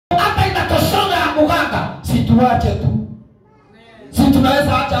tuache tu. Si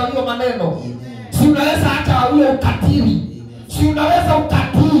tunaweza acha hiyo maneno. Si unaweza acha hiyo ukatili. Si unaweza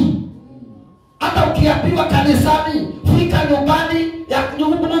ukatii. Hata ukiambiwa kanisani, fika nyumbani ya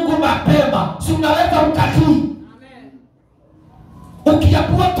Mungu mapema. Si unaweza ukatii.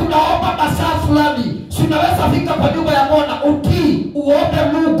 Ukiambiwa tunaomba masaa fulani, si unaweza fika kwa nyumba ya Bwana utii, uombe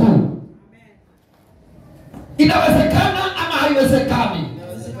Mungu. Inawezekana ama haiwezekani?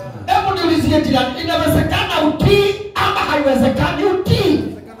 Hebu niulizie jirani, inawezekana utii ama haiwezekani utii?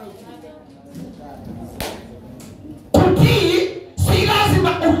 Kutii si lazima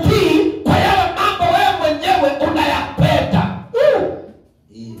utii kwa yale mambo wewe mwenyewe unayapenda.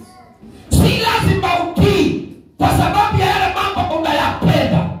 Si lazima utii kwa sababu ya yale mambo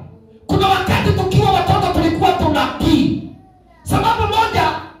unayapenda. Kuna wakati tukiwa watoto tulikuwa tunatii. Sababu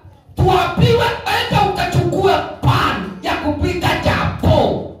moja, tuambiwe enda ukachukue pan ya kupika chapo,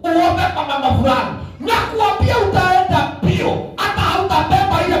 uombe kwa mama fulani. Na kuambia utaenda pio, hata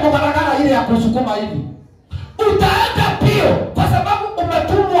hautabeba ile mbaragara ile ya kusukuma hivi. Utaenda pio kwa sababu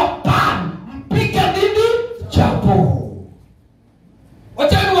umetumwa pan, mpike nini? Chapo.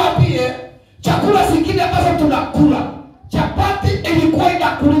 Wacha niwaambie, chakula zingine ambazo tunakula, chapati ilikuwa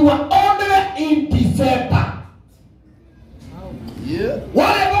inakuliwa only in December.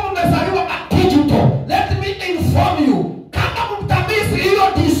 Wale ambao mmezaliwa na digital, let me inform you, kama mtamisi hiyo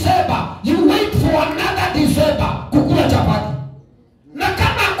December, you wait for another December kukula chapati. Na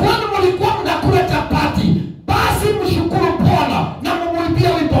kama kwani mlikuwa mnakula chapati, basi mshukuru Bwana na mumwibie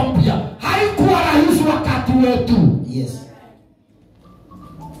wimbo mpya. Haikuwa rahisi wakati wetu. Yes.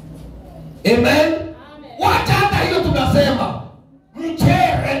 Amen. Wacha hata hiyo tunasema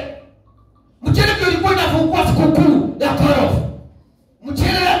mchele ndio ilikuwa inafungua sikukuu ya korofu.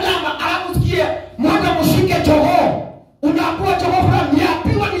 Mchele ya nyama, alafu sikie mmoja mshike jogoo. Unakuwa jogoo fulani,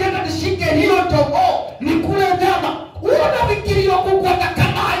 niambiwa nienda nishike hiyo jogoo, nikule nyama. Unafikiria kuku hata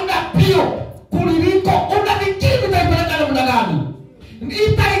kama haina pio kuliko, unafikiri utaipeleka namna gani?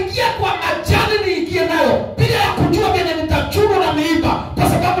 Itaingia kwa majani niingie nayo bila ya kujua vile nitachunwa na miiba, kwa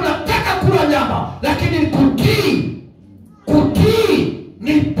sababu nataka kula nyama. Lakini kutii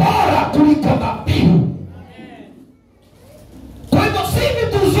ni bora kuliko dhabihu. Kwa hivyo si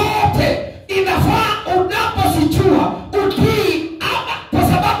vitu zote inafaa unaposijua utii ama kwa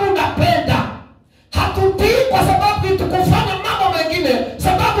sababu unapenda. Hatutii kwa sababu tukufanya mambo mengine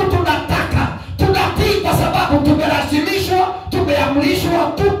sababu tunataka. Tunatii kwa sababu tumelazimishwa,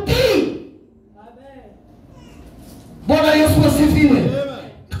 tumeamrishwa tutii. Bwana Yesu asifiwe.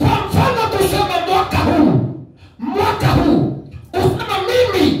 Kwa mfano tuseme mwaka huu usema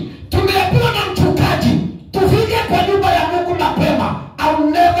mimi tumeambiwa na mchungaji tufike kwa nyumba ya Mungu mapema. I'll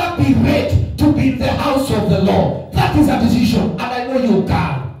never be late to be in the house of the Lord. That is a decision and I know you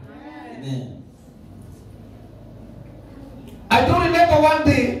can. Amen. I don't remember one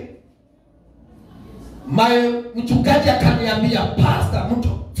day mchungaji akaniambia, pastor,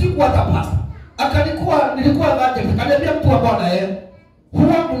 sikuwa hata pastor. Nilikuwa ngaje, akaniambia mtu wa Bwana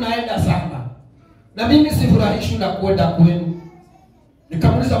huwa mnaenda sana na mimi sifurahishwi na kwenda kwenu.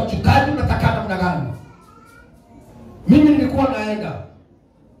 Nikamuuliza mchungaji, unataka namna gani? Mimi nilikuwa naenda.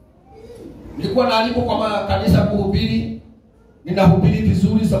 Nilikuwa naalikwa kwa kanisa kuhubiri. Ninahubiri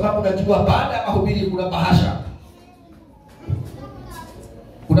vizuri sababu najua baada ya mahubiri kuna bahasha.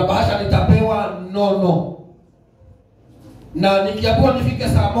 Kuna bahasha nitapewa nono. Na nikiambiwa nifike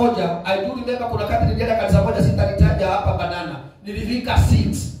saa 1, I do remember kuna wakati nilienda kanisa moja sitalitaja hapa Banana. Nilifika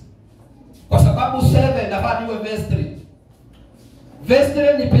 6. Kwa sababu 7 nafaa niwe vestry.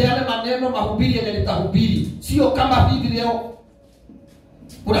 Vestry ni peane maneno mahubiri yenye nitahubiri. Sio kama hivi leo.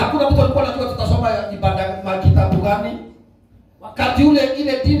 Hakuna mtu alikuwa anajua tutasoma ibada kitabu gani. Wakati ule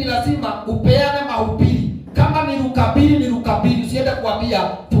ile dini lazima upeane mahubiri. Kama ni rukabiri, usiende kuambia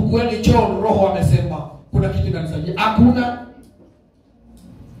tukueni choo roho amesema kuna kitu inanisaidia. Hakuna.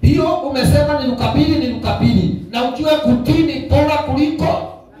 Hiyo umesema ni rukabiri na ujue kutii ni bora kuliko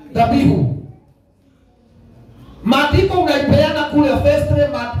dhabihu. Maandiko unaipeana kule festre,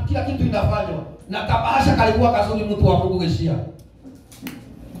 kila kitu inafanywa. Na kabahasha kalikuwa kazuri mtu wa Mungu geshia.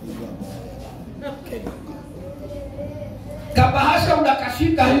 Kabahasha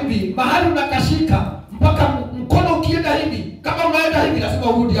unakashika hivi, mahali unakashika mpaka mkono ukienda hivi, kama unaenda hivi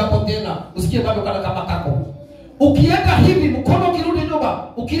lazima urudi hapo tena. Usikie bado kana kama kako. Ukienda hivi mkono ukirudi nyuma,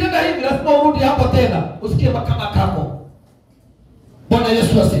 ukienda hivi lazima urudi hapo tena. Usikie kama kako. Bwana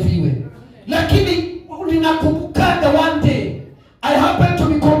Yesu asifiwe. Lakini ninakumbuka one day I happened to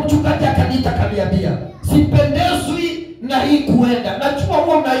be mchungaji akaniambia, sipendezwi na hii kuenda. Najua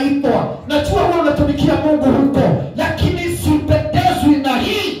wewe unaitwa, najua wewe unatumikia Mungu huko, lakini sipendezwi na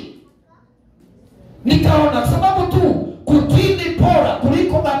hii. Nikaona sababu tu kutii ni bora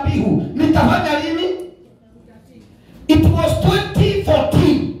kuliko dhabihu, nitafanya nini? It was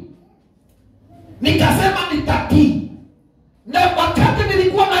 2014. Nikasema nitatii. Na wakati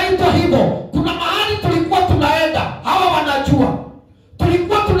nilikuwa naitwa hivyo, kuna mahali tulikuwa tunaenda, hawa wanajua.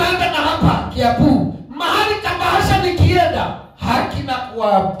 Tulikuwa tunaenda na hapa Kiambu. Mahali kabahasha nikienda, haki na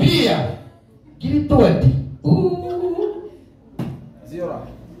kuambia kilitweti. Zero.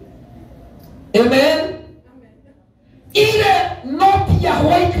 Amen. Ile noti ya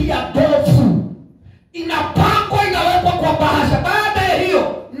white ya dofu inapangwa, inawekwa kwa bahasha. Baada ya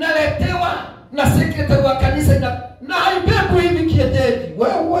hiyo naletewa na secretary wa kanisa na haibebu hivi kienyeji.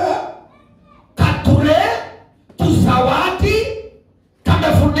 Wewe kature tuzawadi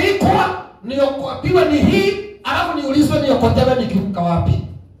kamefunikwa, niokopiwa ni hii, alafu niulizwe niokotewe nikiruka wapi?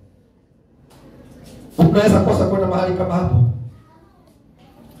 Unaweza kosa kwenda mahali kama hapo.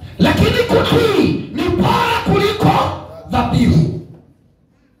 Lakini kutii ni bora kuliko dhabihu.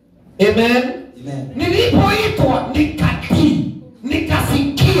 Amen. Nilipoitwa nikatii,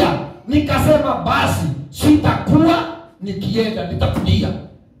 nikasikia, nikasema basi sitakuwa nikienda, nitakudia.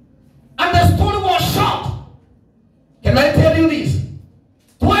 And the story was short. Can I tell you this?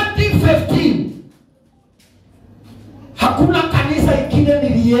 2015 hakuna kanisa ingine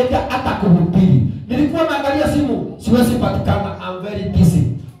nilienda hata kuhubiri. Nilikuwa naangalia simu, siwezi patikana, I'm very busy.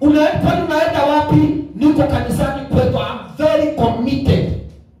 Unaenda wapi? Niko kanisani kwetu, I'm very committed.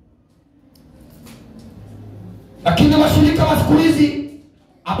 Lakini washirika wa siku hizi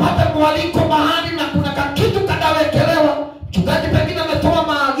apata mwaliko mahali na kuna kitu kadawekelewa, mchungaji pengine ametoa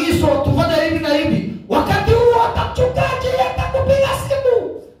maagizo tufanye hivi na hivi. Wakati huo mchungaji atakupiga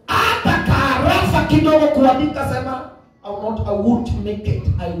simu, hata karafa kidogo kuandika sema I won't make it.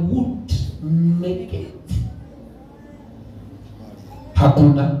 I won't make it.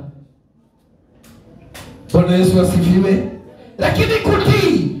 Hakuna. Bwana Yesu asifiwe. Lakini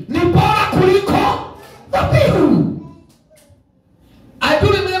kutii ni bora kuliko dhabihu. I do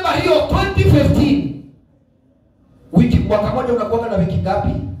remember hiyo 2015. Wiki mwaka moja unakuwa na wiki ngapi?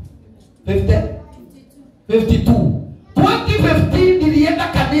 52. 2015 nilienda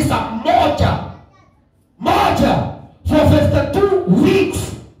kanisa moja for 52 weeks,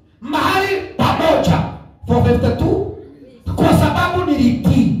 mahali pamoja for 52, kwa sababu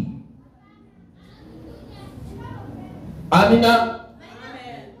nilitii. Amina.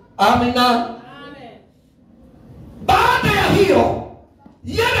 Amina. Baada ya hiyo,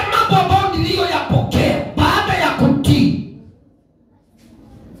 yale mambo ambayo niliyoyapokea baada ya kutii,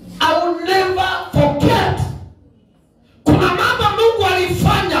 I will never forget. Kuna mambo Mungu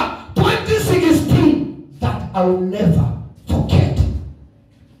alifanya 2016 that I will never forget.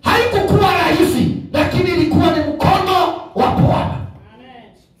 Haikuwa rahisi, lakini ilikuwa ni mkono wa Bwana.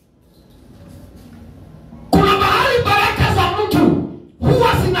 Kuna mahali baraka za mtu huwa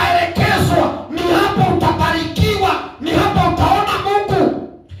zinaelekezwa, ni hapo utabarikiwa, ni hapo utaona Mungu,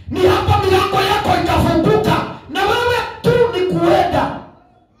 ni hapo milango yako itafunguka, na wewe tu ni kuenda.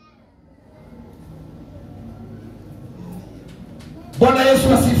 Bwana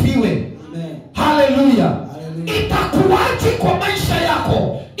Yesu asifiwe. Haleluya. Itakuwaje kwa maisha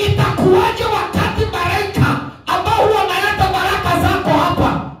yako? Itakuwaje wakati malaika ambao huwa analeta baraka zako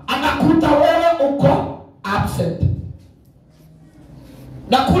hapa anakuta wewe uko absent,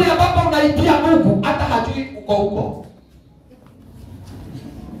 na kule ambapo unaitia Mungu hata hajui uko huko?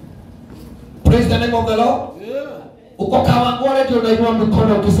 Praise the name of the Lord. Uko Kawangwale ndio unainua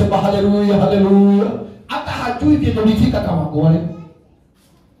mikono ukisema haleluya, haleluya, hata hajui vile ulifika Kawangwale.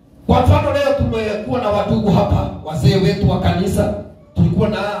 Kwa mfano leo tumekuwa na wadugu hapa, wazee wetu wa kanisa, tulikuwa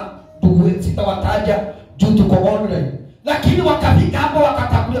na ndugu wetu sitawataja juu tuko online, lakini wakafika hapo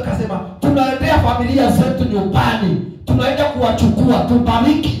wakatangulia kasema tunaendea familia zetu nyumbani, tunaenda kuwachukua,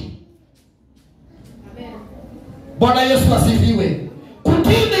 tubariki. Amen. Bwana Yesu asifiwe.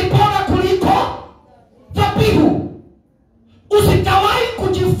 Kutii ni bora kuliko dhabihu. Usikawahi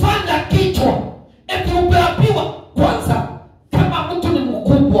kujifanya kichwa eti umeambiwa. Kwanza kama mtu ni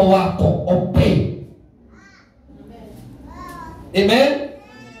mkubwa wako, obey. Amen.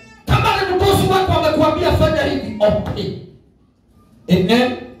 Kama ni mdosi wako amekuambia fanya hivi, obey.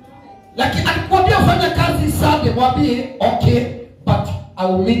 Amen. Lakini akikwambia fanya kazi Sunday, mwambie okay, but I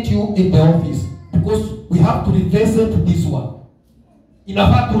will meet you in the office because we have to revisit this one.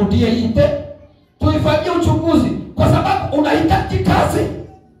 Inafaa turudie hii tuifanyie uchunguzi, kwa sababu unahitaji kazi,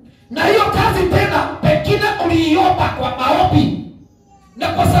 na hiyo kazi tena pengine uliiomba kwa maombi, na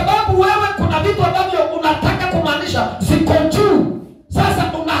kwa sababu wewe kuna vitu ambavyo unataka kumaanisha ziko juu,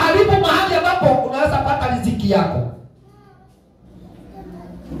 sasa unaharibu mahali ambapo unaweza pata riziki yako.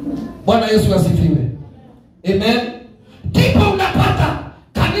 Bwana Yesu asifiwe. Amen. Ndipo unapata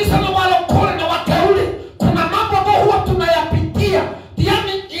kanisa la walokole na wateule, kuna mambo ambayo huwa tunayapitia,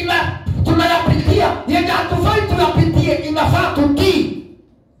 yani tunayapitia yenye hatufai tunapitie, inafaa tutii.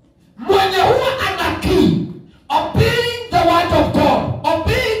 Mwenye huwa anatii, obeying the word of God,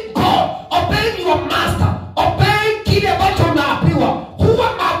 obeying God, obeying your master, obeying kile ambacho unaambiwa, huwa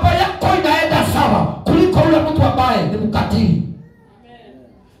mambo yako inaenda sawa kuliko yule mtu ambaye ni mkatili.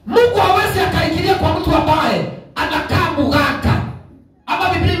 Mungu hawezi akaingilia kwa mtu ambaye anakaa muganga.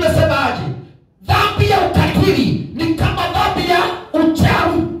 Ama Biblia imesema aje? Dhambi ya ukatili ni kama dhambi ya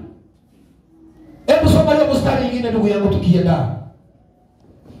uchawi. Hebu soma hiyo mstari nyingine ndugu yangu tukienda.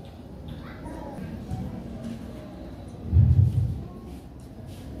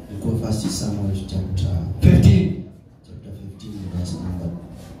 Kwa verse Samuel chapter 15. Chapter 15 verse number.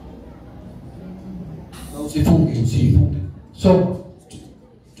 Usifunge. So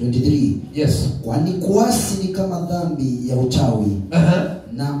 23. Yes. Kwani kuasi ni kama dhambi ya uchawi.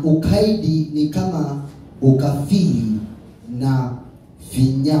 Na ukaidi ni kama ukafiri na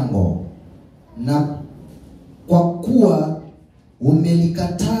finyango. Na kwa kuwa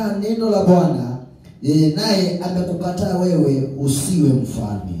umelikataa neno la Bwana, yeye naye amekukataa wewe usiwe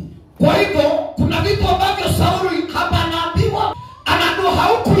mfalme. Kwa hivyo kuna vitu ambavyo Sauli hapa anaambiwa, anajua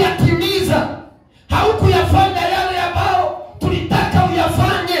haukuyatimiza, haukuyafanya yale ambayo tulitaka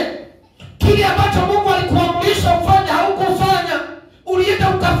uyafanye. Kile ambacho Mungu alikuamrisha ufanye haukufanya, ulienda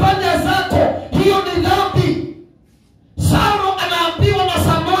ukafanya zako, hiyo ni dhambi. Sauli anaambiwa na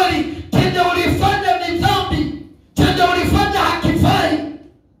Samueli, kile ulifanya ni dhambi, kile ulifanya hakifai.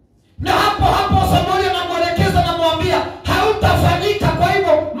 Na hapo Samueli anamwelekeza na mwambia hautafanyika. Kwa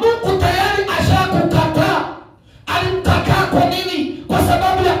hivyo Mungu tayari ashakukataa. Alimkataa kwa nini? Kwa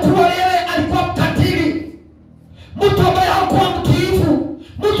sababu ya kuwa yeye alikuwa mkatili, mtu ambaye hakuwa mtiifu,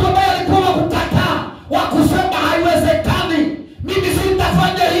 mtu ambaye alikuwa wakukataa, wakusema haiwezekani, mimi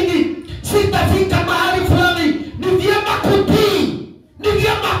sitafanya hivi, sitafika mahali fulani. Ni vyema kutii, ni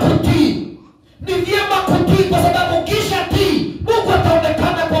vyema kutii, ni vyema kutii, kwa sababu kisha tii Mungu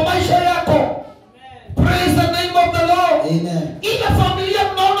ataonekana kwa maisha yako. Praise the name of the Lord. Amen. Ile familia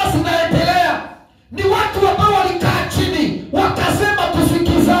mnaona zinaendelea ni watu ambao walikaa chini wakasema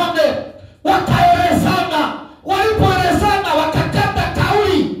tusikizane, wakaelezana. Walipoelezana wakakata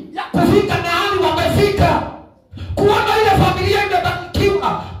kauli ya kufika mahali wamefika. Kuona ile familia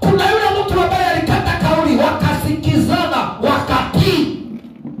imebarikiwa, kuna yule mtu ambaye alikata kauli, wakasikizana, wakatii.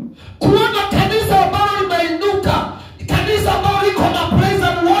 Kuona kanisa ambalo limeinuka, kanisa ambalo liko na praise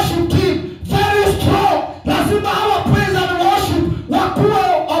and worship team very strong, lazima hawa praise and worship wakuwe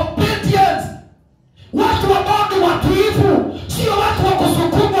obedience, watu ambao ni watiifu, sio watu wa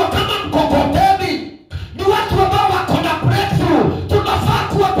kusukumwa kama mkokoteni, ni watu ambao wako na breakthrough. Tunafaa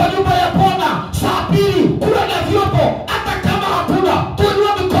kuwa kwa nyumba ya Bwana saa 2 kula na vyombo, hata kama hakuna,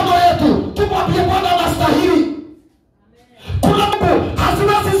 tuinue mikono yetu tumwambie Bwana anastahili. Kuna Mungu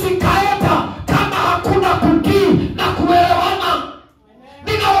haziwezi zikaenda kama hakuna kutii na kuelewana.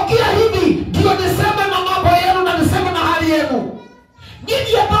 Ninaongea hivi ndio niseme na mambo yenu na niseme na hali yenu.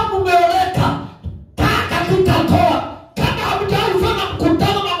 Nyinyi ambao mmeoleka, kaa katika ndoa. Kama hamjawahi fanya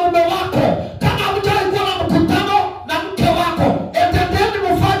mkutano na mume wako, kama hamjawahi kuwa na mkutano na mke wako, endeleeni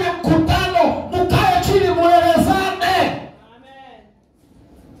mfanye mkutano, mkae chini muelezane.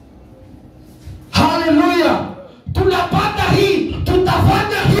 Hallelujah. Tunapata hii,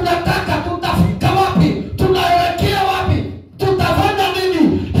 tutafanya hii, nataka tutafika wapi, tunaelekea wapi, tutafanya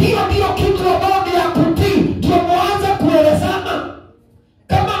nini. Hiyo ndio kitu ambayo ni ya kutii, ndio mwanze kuelezana.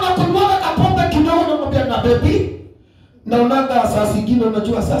 Kama nakunywa na pombe kidogo na mwambia na baby, naonaga saa zingine,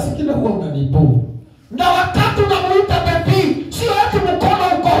 unajua saa zingine huwa unanipo. Na wakati unamuita baby, sio eti mkono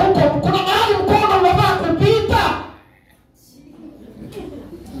uko huko, kuna mahali mkono unafaa kupita.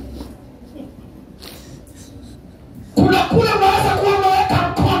 Kuna kule unaweza kuwa unaweka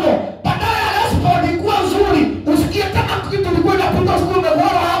mkono, badala ya response kuwa nzuri, usikie kama kitu kilikuwa inapita usiku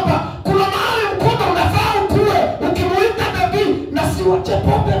umewala hapa. Kuna mahali mkono unafaa ukue, ukimuita baby, na siwache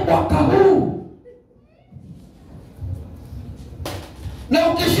pombe mwaka huu. Na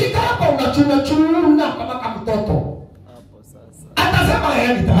ukishika hapa unachuna kama mtoto.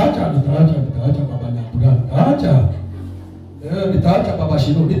 Atasema nitaacha baba Nyambura, nitaacha baba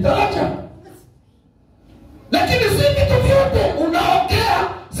Shino, nitaacha. Lakini si vitu vyote unaongea,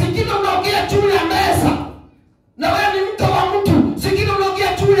 zingine unaongea juu ya meza. Na wewe ni mke wa mtu, zingine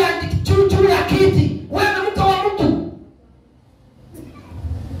unaongea juu ya kiti. Wewe ni mke wa mtu.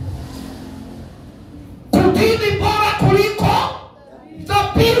 Kutii ni bora kuliko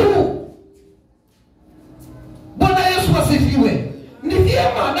Thabihu. Bwana Yesu asifiwe. Ni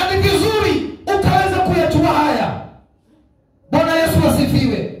vyema na ni vizuri ukaweza kuyajua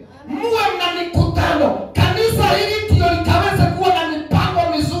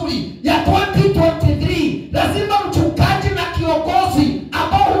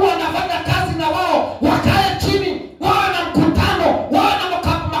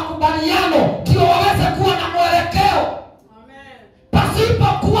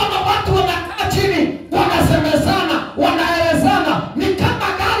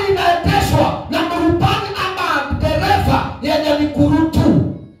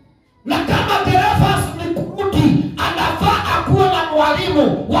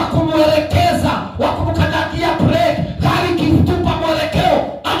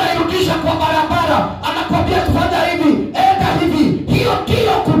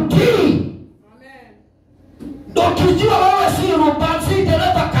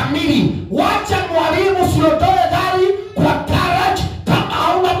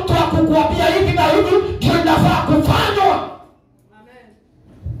kukuambia hivi na hivi ndio inafaa kufanywa. Amen.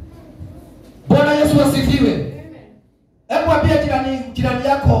 Bwana Yesu asifiwe. Amen. Hebu ambia jirani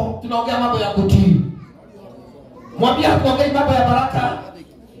yako tunaongea mambo ya kutii. Mwambie tunaongea mambo ya baraka.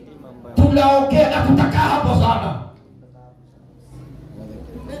 Tunaongea na tutakaa hapo sana.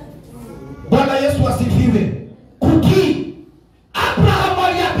 Bwana Yesu asifiwe. Kutii. Abraham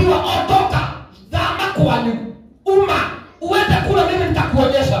aliambiwa ondoka, zama kwani uende kule, mimi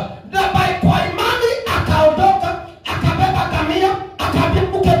nitakuonyesha. Na kwa imani akaondoka, akabeba kamia, akaambia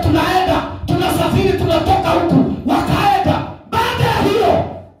mke tunaenda, tunasafiri, tunatoka huku, wakaenda. Baada ya hiyo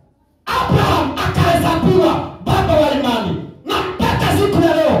Abraham akahesabiwa baba wa imani. Na mpaka siku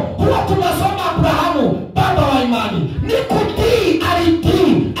ya leo huwa tunasoma Abrahamu baba wa imani. Ni kutii,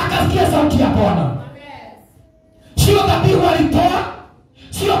 alitii, akasikia sauti ya Bwana. Sio dhabihu alitoa,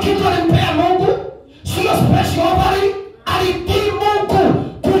 sio kitu alimpea Mungu, sio special offering, alitii Mungu.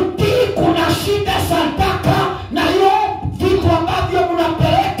 Kutii kuna shida sadaka na hiyo vitu ambavyo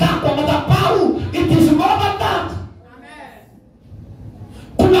mnapeleka kwa madhabahu, it is more than that. Amen.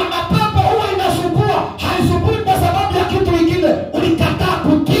 Kuna mapepo huwa inasumbua, haisumbui kwa sababu ya kitu kingine. Ulikataa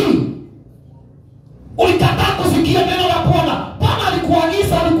kutii, ulikataa kusikia neno la Bwana. Bwana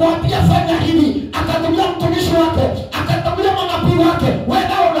alikuagiza, alikuambia fanya hivi, akatumia mtumishi wake, akatumia manabii wake,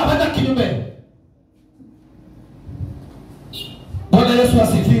 wewe unafanya kinyume. Bwana Yesu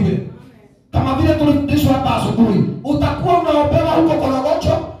asifiwe. Kama vile tulifundishwa hapa asubuhi, utakuwa unaopewa huko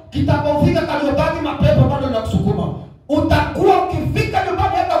Korogocho, kitakapofika Kaliobagi mapepo bado inakusukuma. Utakuwa ukifika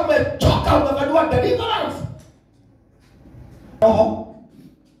nyumbani hata umechoka, umefanywa deliverance.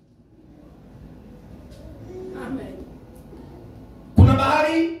 Amen. Kuna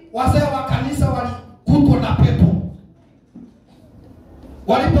mahali wazee wa kanisa walikutwa na pepo.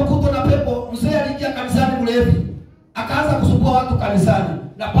 Walipokutwa na pepo, mzee aliingia kanisani mlevi, akaanza kusumbua watu kanisani,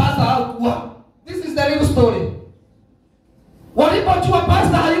 na pastor hakuwa. This is the real story. Walipojua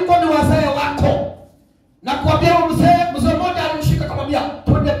pastor hayuko, ni wazee wako, na kuambia mzee mmoja alimshika akamwambia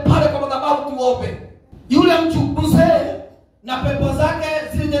twende pale kwa madhabahu tuombe. Yule mzee na pepo zake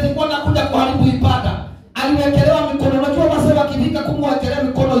zilikuwa nakuja kuharibu ibada, aliwekelewa mikono. Unajua wazee wakifika kumwekelea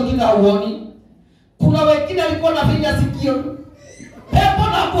mikono ingine hauoni. Kuna wengine alikuwa na vinya sikio, pepo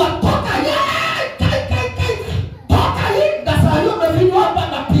na kutoka sasa hiyo umevinywa hapa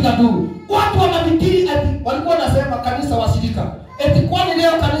na piga duru. Watu wanafikiri walikuwa wanasema kanisa washirika. Kwani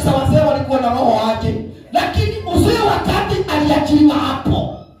leo kanisa wazee walikuwa na roho wake. Lakini mzee wakati aliachiliwa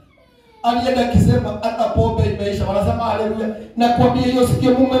hapo, alienda kisema hata pombe imeisha. Wanasema haleluya. Na kuambia hiyo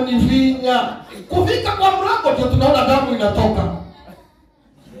sikio mume ni vinya. Kufika kwa mlango ndio tunaona damu inatoka.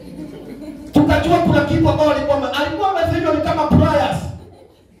 Tukajua kuna kitu ambao alikuwa amevinywa ni kama prayers.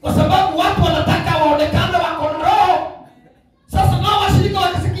 Kwa sababu watu wanataka waonekane wako na roho. Sasa nao washirika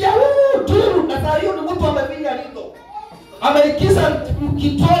wakisikia duru, na saa hiyo ni mtu amevinya lindo, ameikiza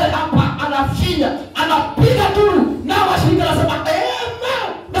kitole hapa, anafinya, anapiga duru, na washirika nasema amen.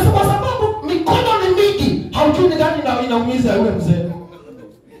 Na kwa sababu mikono ni mingi, haujui ni gani na inaumiza yule mzee.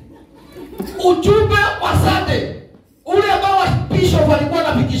 Ujumbe wa Sunday ule ambao bishop walikuwa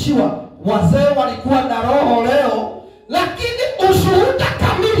nafikishiwa, wazee walikuwa na roho leo, lakini ushuhuda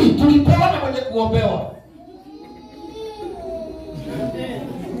kamili tulipewa na mwenye kuombewa.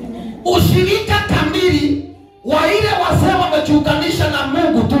 Ushirika kamili wa ile wazee wamejiunganisha na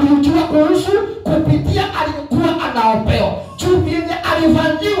Mungu tulijua kuhusu kupitia alikuwa anaombewa. Chumvi ile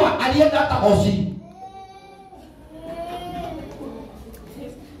alivanjiwa, alienda hata hosi.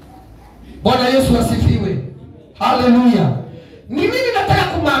 Bwana Yesu asifiwe. Haleluya. Ni nini nataka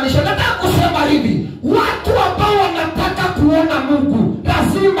kumaanisha? Nataka kusema hivi, watu ambao wanataka kuona Mungu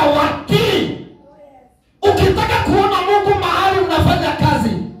lazima watii. Ukitaka kuona Mungu mahali unafanya kazi,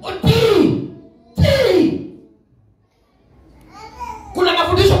 utii. Kuna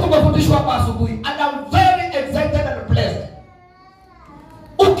mafundisho kumefundishwa hapa asubuhi, and I'm very excited and blessed.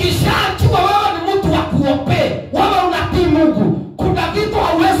 Ukishajua wewe ni mtu wa kuombea, wewe unatii Mungu, kuna vitu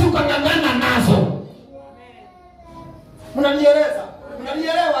hauwezi ukang'ang'ana nazo. Mnanieleza?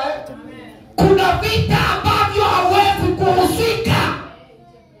 Mnanielewa Kuna vita ambavyo hauwezi kuhusika.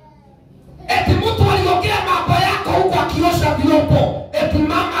 Eti mtu aliongea mambo yako huko akiosha vyombo. Eti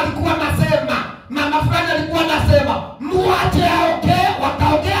mama alikuwa anasema, mama fulani alikuwa anasema, muache aongee,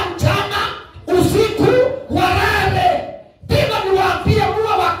 wataongea mchana, usiku, walale. Bila niwaambie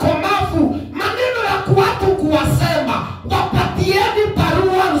muwe wakomavu, maneno ya watu kuwasema, wapatieni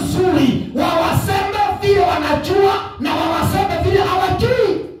barua nzuri, wawaseme vile wanajua na wawaseme vile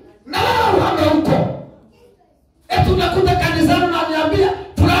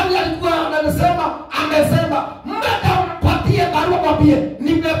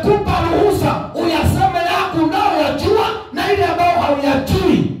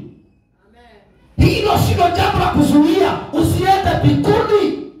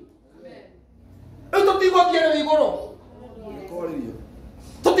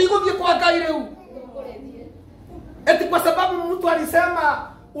ile. Eti kwa sababu mtu alisema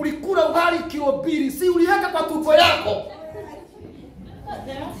ulikula ugali kilo 2, si uliweka kwa tumbo yako?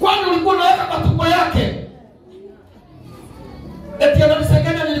 Kwani ulikuwa unaweka kwa tumbo yake? Eti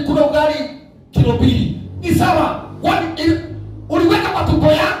ananisengenya nilikula ugali kilo 2. Ni sawa. Kwani uliweka kwa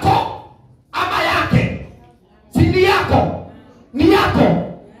tumbo yako ama yake? Si ni yako. Ni yako.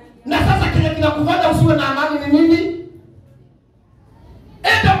 Na sasa kile kinakufanya usiwe na amani ni nini?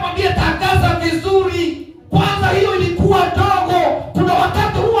 Enda mwambie tangaza vizuri. Kwanza hiyo ilikuwa dogo. Kuna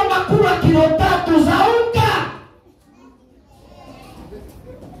wakati huwa nakula kilo 3 za unga.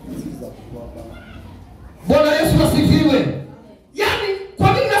 Bwana Yesu asifiwe. Yaani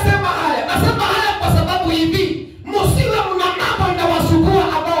kwa nini nasema haya? Nasema haya kwa sababu hivi msiwe mna mambo inawasumbua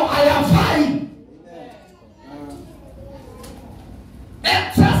ambao hayafai.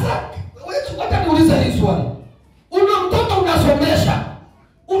 Sasa wewe niulize hii swali. Una mtoto unasomesha,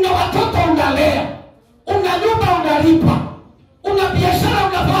 una watoto unalea, una nyumba unalipa, una biashara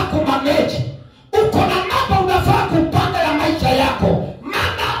unafaa kumanage, uko na mambo unafaa kupanga ya maisha yako.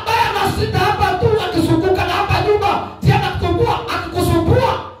 Mama ambaye anasita hapa tu akizunguka na hapa nyumba, si anakusumbua,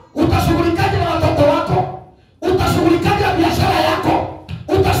 akikusumbua, utashughulikaje na watoto wako? Utashughulikaje na biashara yako?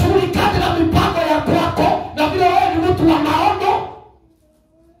 Utashughulikaje na mipango ya kwako? Na vile wewe ni mtu wa maono.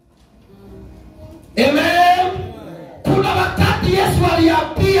 Amen. Kuna wakati Yesu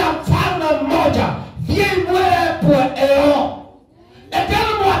aliambia mfalme mmoja, "Vie mwele pwe eo."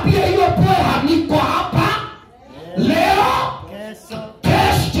 Eteno mwapia hiyo pwe haniko hapa leo,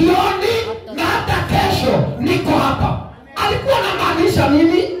 kesho jioni na hata kesho niko hapa. Alikuwa anamaanisha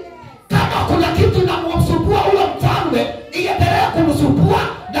nini? Kama kuna kitu inamsumbua ule mfalme, iendelee kumsumbua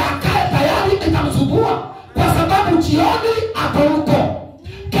na akae tayari itamsumbua, kwa sababu jioni ako huko,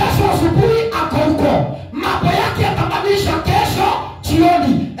 kesho asubuhi ako huko, mambo yake yatamaanisha kesho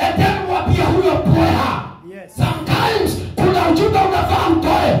jioni. Eteno mwapia huyo pweha. Sometimes kuna ujumbe unafaa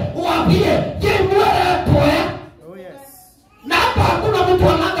utoe, uambie je mwele pwe. Na hapa hakuna mtu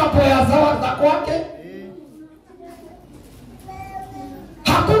ananga pwea za kwake.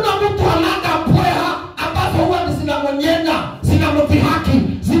 Hakuna mtu ananga pwea ambazo huwa zinamonyena, zinamdhihaki,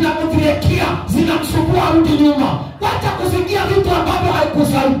 zinamdhirekia, zinamsumbua rudi nyuma. Wacha kusikia vitu ambavyo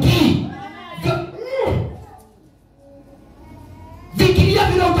haikusaidii. Fikiria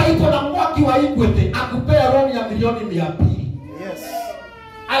vile utaitwa na mwaki wa Igwete akupea loan ya milioni 200.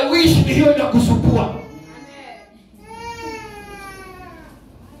 I wish hiyo inakusumbua.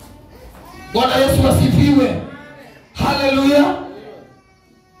 Bwana Yesu asifiwe. Haleluya.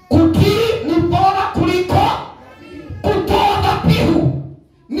 Kutii ni bora kuliko kutoa dhabihu.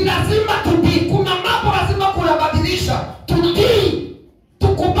 Ni lazima tutii. Kuna mambo lazima kuyabadilisha. Tutii.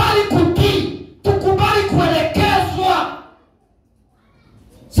 Tukubali kutii. Tukubali kuelekezwa.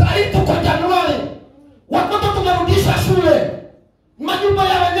 Sasa tuko Januari. Watoto tumerudisha shule. Manyumba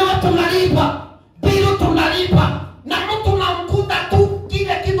ya wenyewe tunalipa. Bilu tunalipa. Na mtu namkuta tu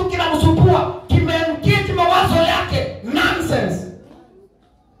kile kitu kinamsumbua, kimemkiti mawazo yake. Nonsense.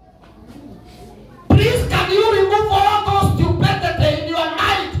 Please can you remove all those stupidity in your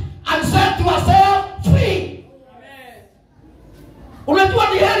mind and set yourself free? Unajua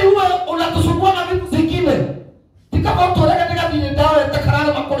ni heri uwe unatusumbua na vitu zingine. Kama utoleka katika binadamu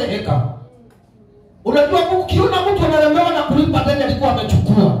itakarana makoleheka. Unajua ukiona mtu analemewa na kulipa deni alikuwa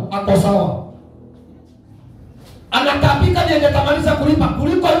amechukua, ako sawa. Anatapika ndiye atamaliza kulipa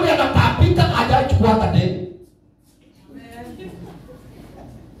kuliko yule anatapika hajachukua hata deni.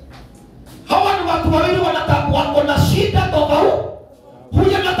 Hawa ni watu wawili wanatapua na shida tofauti.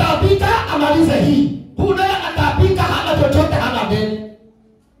 Huyu anatapika amalize hii. Huyu naye anatapika hana chochote, hana deni.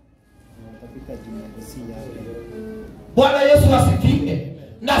 Bwana Yesu asifiwe.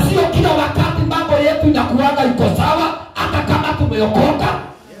 Na sio kila wakati mambo yetu inakuanga iko sawa hata kama tumeokoka.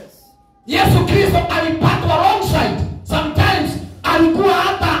 Yesu Kristo alipatwa wrong side. Sometimes alikuwa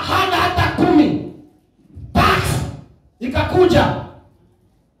hata hana hata 10. Tax ikakuja.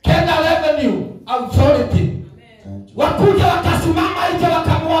 Kenya Revenue Authority. Wakuja wakasimama nje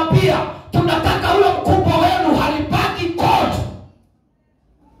wakamwambia, "Tunataka ule mkubwa wenu halipaki kodi."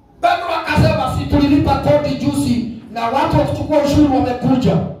 Petro akasema, "Si tulilipa kodi juzi na watu wakuchukua ushuru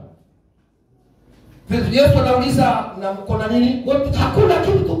wamekuja." Yesu anauliza, "Na mko na nini?" "Hakuna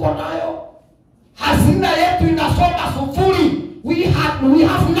kitu tuko nayo. Hazina yetu inasoma sufuri. We have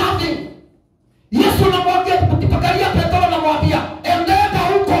nothing." Yesu anamwambia, tukipakalia Petro anamwambia, "Endeka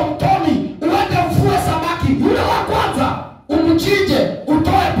huko mtoni, uende ufue samaki. Yule wa kwanza umchinje,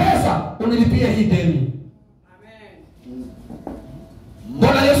 utoe pesa, unilipie hii deni." Amen.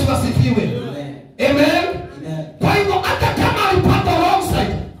 Bwana Yesu asifiwe. Amen. Kwa hivyo hata kama alipata wrong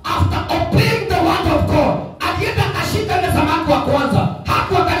side, after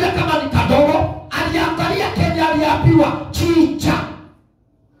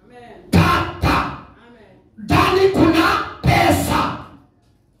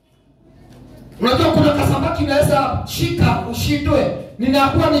kinaweza shika ushindwe.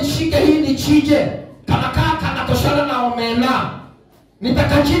 Ninakuwa nishike hii nichije. Kanakaa kanatoshana na omena.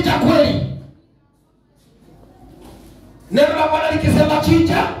 Nitakachinja kweli. Neno la Bwana likisema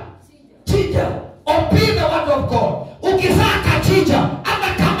chinja, chinja. Obey the word of God. Ukizaa kachinja,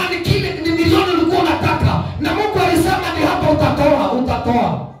 hata kama ni milioni ulikuwa unataka, na Mungu alisema ni hapa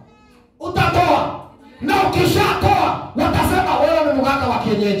utatoa. Na ukishatoa, watasema wewe ni mganga wa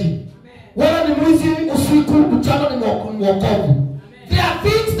kienyeji. Wewe ni mwizi usiku, mchana ni mwokovu. There are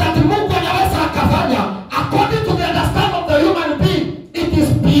things that Mungu anaweza akafanya according to the understanding of the human being. It is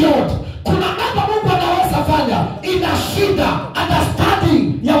beyond. Kuna mambo Mungu anaweza fanya ina shida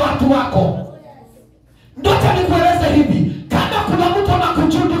understanding ya watu wako. Ndocha nikueleze hivi, kama kuna mtu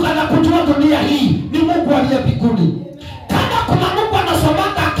anakujua dunia hii, ni Mungu aliye mbinguni. Kama kuna Mungu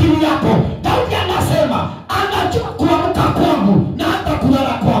anasomaka akili yako, Daudi anasema anajua kuamka kwangu na hata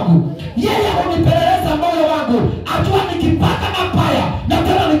kulala kwangu. Yeye hunipeleleza moyo wangu, ajua nikipanga mabaya na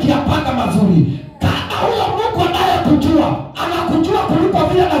tena nikiyapanga mazuri. Kama huyo Mungu anayekujua, anakujua kuliko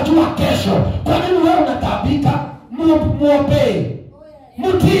vile anajua kesho, kwa nini wewe unataabika? Muombe.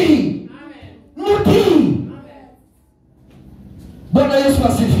 Mutii. Bwana Yesu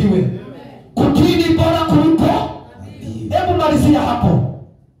asifiwe. Kutii ni bora kuliko. Hebu malizia hapo.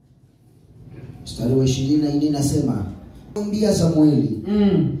 Mstari wa 24 inasema, "Mwambia Samueli,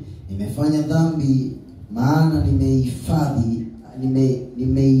 nimefanya dhambi, maana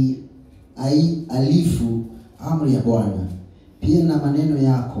nimeialifu amri ya Bwana pia na maneno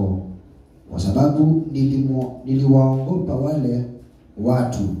yako, kwa sababu niliwaogopa wale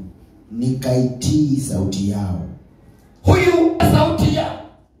watu, nikaitii sauti yao." Huyu sauti ya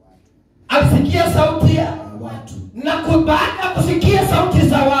alisikia sauti ya watu, na baada ya kusikia sauti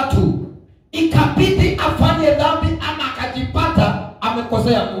za watu ikabidi afanye dhambi, ama akajipata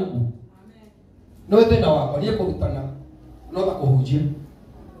amekosea Mungu. Amen. Noete na wako aliyeko kitana unaona kuhujia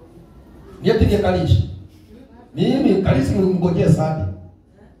niye kalishi mimi kalishi mngojea sana.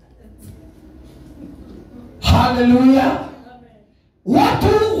 Haleluya.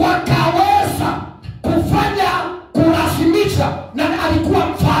 Watu wakaweza kufanya kurasimisha, na alikuwa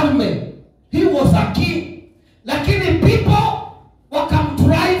mfalme, he was a king, lakini people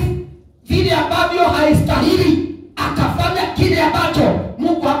wakamdrive vile ambavyo haistahili, akafanya kile ambacho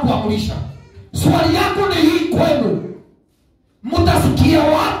Mungu hakuamrisha. Swali yako ni hii kwenu, mtasikia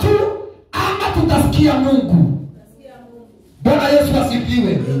watu ama tutasikia Mungu? Bwana Yesu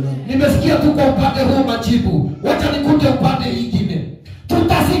asifiwe. Nimesikia tu kwa upande huu majibu, wacha nikuje upande mwingine.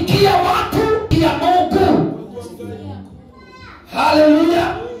 Tutasikia watu ya Mungu.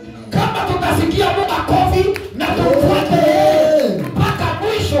 Haleluya. Kama tutasikia Mungu makofi na tufuate mpaka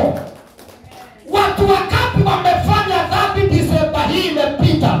mwisho. Watu wangapi wamefanya dhambi Desemba hii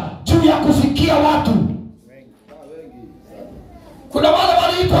imepita juu ya kusikia watu? Kuna wale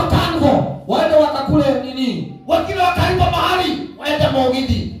waliitwa kango, waende wakakule nini? Wengine wakaitwa mahali waende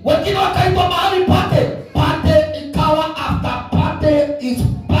maulidi, wengine wakaitwa mahali pate ikawa after party is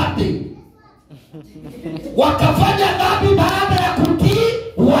party. Wakafanya dhambi baada ya kutii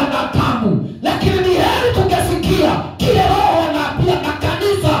wanadamu, lakini ni heri tungesikia kile Roho anaambia na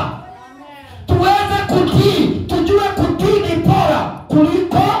kanisa. Tuweze kutii, tujue kutii ni bora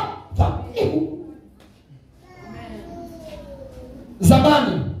kuliko Thabihu.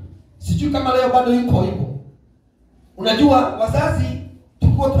 Zamani, sijui kama leo bado iko hivyo. Unajua wazazi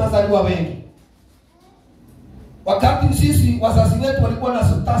tulikuwa tunazaliwa wengi. Wakati sisi wazazi wetu walikuwa na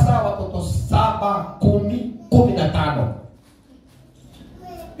sasa watoto 7, 10, 15.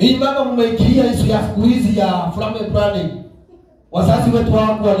 Hii mama mmeingilia hizo ya siku hizi ya family planning. Wazazi wetu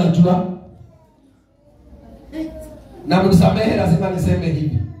hawakuwa wanajua. Na mnisamehe lazima niseme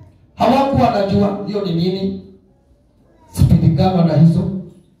hivi. Hawakuwa wanajua hiyo ni nini? Sipindikana na hizo.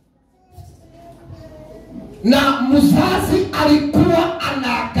 Na mzazi alikuwa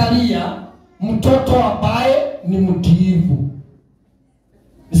anaangalia mtoto ambaye ni mtiifu.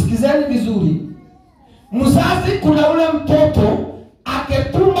 Sikizeni vizuri. Mzazi kuna ule mtoto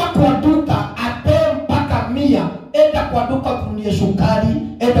aketuma kwa duka atoe mpaka 100, enda kwa duka tununulie sukari,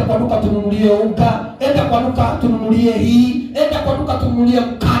 enda kwa duka tununulie unga, enda kwa duka tununulie hii, enda kwa duka tununulie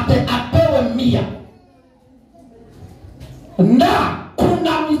mkate, apewe 100. Na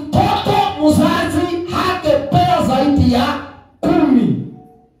kuna mtoto mzazi hakepewa zaidi ya 10.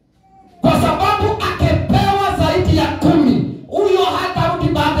 Kwa sababu akepewa zaidi ya 10, huyo hatarudi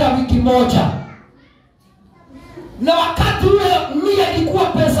baada ya wiki moja. Na wakati ule 100 ilikuwa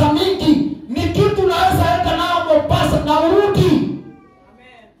pesa mingi, ni kitu naweza enda nao Mombasa na urudi.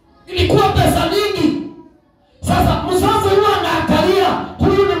 Amen. Ilikuwa pesa nyingi. Sasa mzazi huyo anaangalia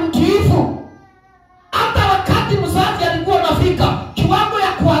huyu ni mtiifu. Hata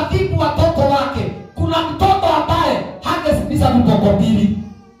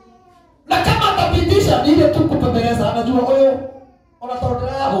anajua huyo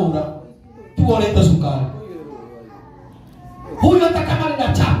unatoa hura tuoleta sukari. Huyo hata kama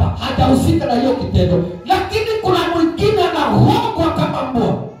ninachapa hajahusika na hiyo kitendo, lakini kuna mwingine anahogwa kama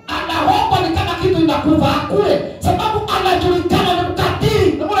mbwa. Anahogwa ni kama kitu inakuva akule, sababu anajulikana ni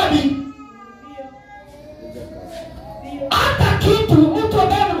mkatili. Nabii hata kitu mtu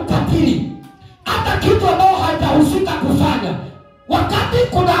ambaye ni mkatili, hata kitu ambao hajahusika kufanya, wakati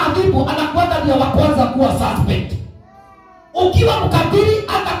kuna adhibu anakuwa ndio wa kwanza kuwa suspect. Ukiwa mkatili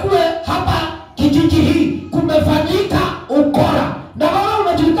hata kule hapa kijiji hii kumefanyika ukora na wewe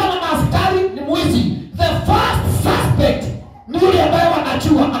unajulikana na askari ni mwizi, the first suspect ni yule ambaye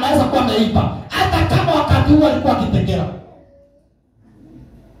wanajua anaweza kuwa ameiba, hata kama wakati huo alikuwa akitekera,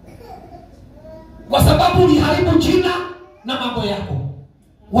 kwa sababu uliharibu jina na mambo yako.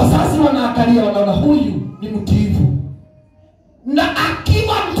 Wazazi wanaangalia, wanaona huyu ni mtiifu, na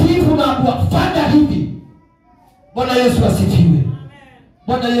akiwa mtiifu na kufanya hivi. Bwana Yesu asifiwe.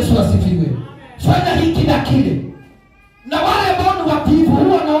 Bwana Yesu asifiwe. Fanya hiki na kile. Na wale ambao ni watiifu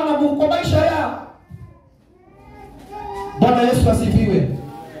huwa wanaona Mungu kwa maisha yao. Bwana Yesu asifiwe.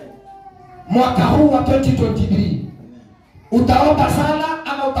 Mwaka huu wa 2023 utaomba sana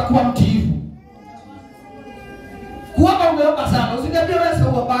ama utakuwa mtiifu? Kuomba umeomba sana, usiniambie wewe sio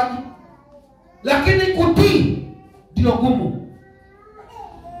uombaji. Lakini kutii ndio gumu.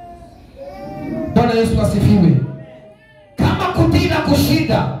 Bwana Yesu asifiwe. Kama kutii na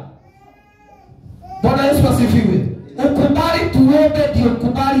kushinda. Bwana Yesu asifiwe. Ukubali tuombe ndio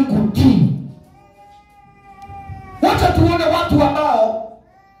ukubali kutii. Wacha tuone watu ambao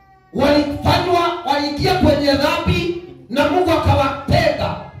waliingia kwenye dhambi na Mungu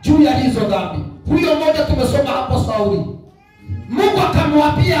akawatenga juu ya hizo dhambi. Huyo mmoja tumesoma hapo, Sauli. Mungu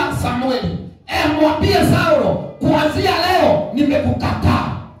akamwambia Samueli, mwambie Saulo, kuanzia leo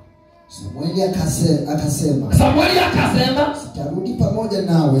nimekukataa. Samueli akasema, sitarudi pamoja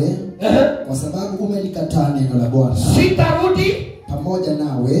nawe kwa sababu umelikataa neno la Bwana. Sitarudi pamoja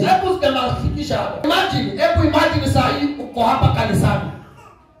nawe. Hebu sikamafikisha. Imagine saa hii uko hapa kanisani.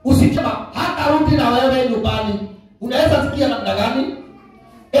 Usikema hata rudi na wewe nyumbani. Unaweza sikia namna gani?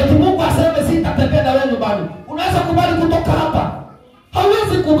 Eti Mungu aseme sitatembea na wewe nyumbani. Unaweza kubali kutoka hapa?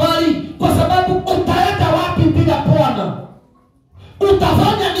 Hauwezi kubali, kwa sababu utaenda wapi bila Bwana?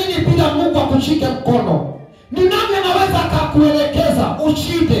 Utafanya nini bila Mungu akushike mkono? Ni nani anaweza akakuelekeza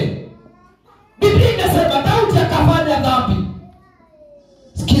ushinde? Biblia inasema Daudi akafanya dhambi.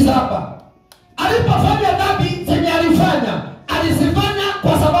 Sikiza hapa. Alipofanya dhambi zenye alifanya, alizifanya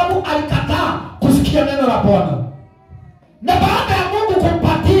kwa sababu alikataa kusikia neno la Bwana. Na baada ya Mungu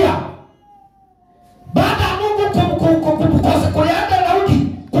kumpatia, baada ya Mungu kumkosea Daudi,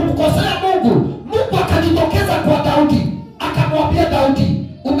 kumkosea Mungu, Mungu akajitokeza kwa Daudi, akamwambia Daudi,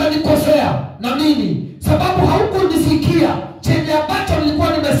 umenikosea na nini? Sababu haukunisikia chenye ambacho nilikuwa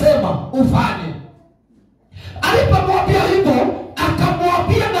nimesema ufanye. Alipomwambia hivyo,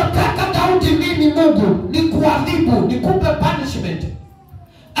 akamwambia nataka Daudi mimi Mungu nikuadhibu, nikupe punishment.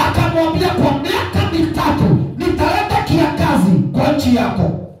 Akamwambia kwa miaka 3 nitaleta kiangazi kwa nchi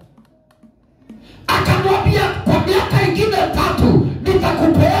yako. Akamwambia kwa miaka ingine 3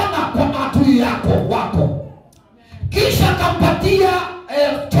 nitakupeana kwa maadui yako wako. Kisha akampatia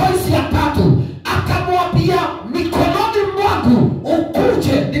choice ya 3. Akamwambia mikononi mwangu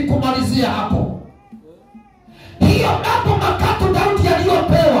ukuje nikumalizia hapo. Hiyo mambo matatu Daudi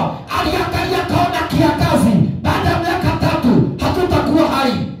aliyopewa, aliangalia kaona kiangazi, baada ya miaka 3 hatutakuwa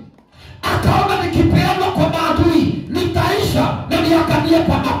hai. Akaona nikipeana kwa maadui nitaisha na niangalie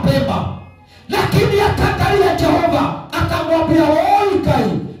kwa mapema. Lakini akaangalia Jehova, akamwambia oi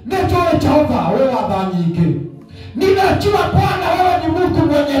kai, netoe Jehova wewe adhanyike. Ninajua Bwana wewe ni Mungu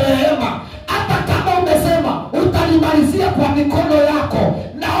mwenye rehema. Hata kama umesema utanimalizia kwa mikono yako,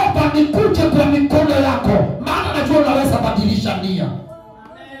 naomba nikuje kwa mikono yako, maana najua unaweza badilisha nia.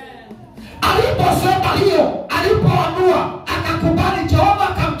 Aliposema hiyo, alipoamua, akakubali, Jehova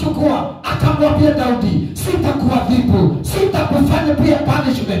akamchukua, akamwambia Daudi, sitakuadhibu, sitakufanya pia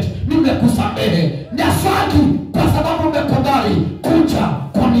punishment, nimekusamehe. Nasaki kwa sababu umekubali kuja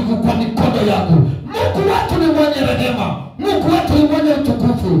kwa mikono yangu. Mungu wetu ni mwenye rehema. Mungu wetu ni mwenye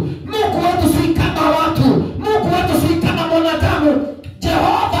utukufu. Mungu wetu si kama watu. Mungu wetu si kama mwanadamu.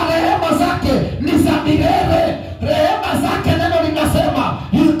 Jehova rehema zake ni za milele. Rehema zake neno linasema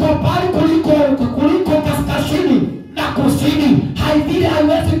yuko mbali kuliko kaskazini na kusini. Haivile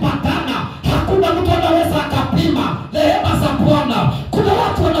haiwezi patana. Hakuna mtu anaweza akapima rehema za Bwana. Kuna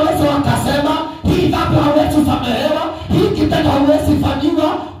watu wanaweza wakasema hii dhambi hawezi samehewa, hii kitendo hawezi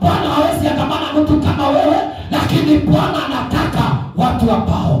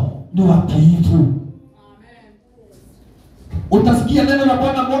Utasikia neno la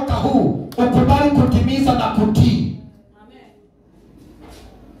Bwana mwaka huu, ukubali kutimiza na kutii. Amen.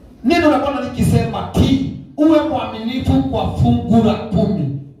 Neno la Bwana likisema tii, uwe mwaminifu kwa fungu la 10.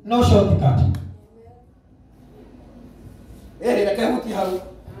 No shortcut. Nakae huti hau.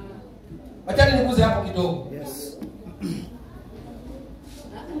 Wacha niguze hapo kidogo. Yes.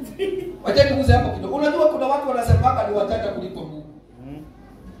 Wacha niguze hapo kidogo. Unajua kuna watu wanasema ni wataka kuliko Mungu.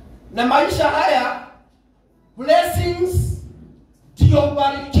 Na maisha haya blessings ndio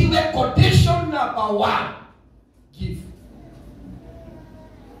barikiwe. Condition number 1, give.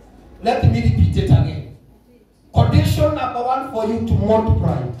 Let me repeat it again. Condition number 1 for you to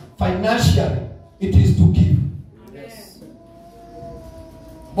multiply financially, it is to give. Yes.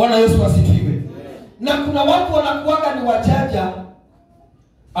 Bwana Yesu asifiwe. Yes. Na kuna watu wanakuaga ni wajaja,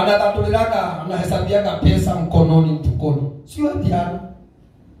 anatatulilaga, anahesabiaga pesa mkononi mfukoni. Sio atiana.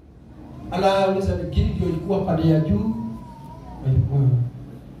 Anauliza ni kile ndio ilikuwa pale ya juu.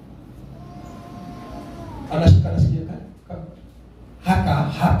 Anashika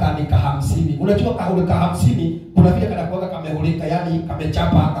haka ni 50. Unajua kahulika 50 kuna vile kana kuaga kamehulika, yani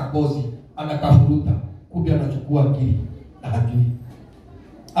kamechapa hata gozi, anakafuruta, kumbe anachukua akili na hajui.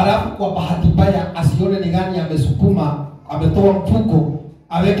 Alafu kwa bahati mbaya asione ni gani amesukuma, ametoa mfuko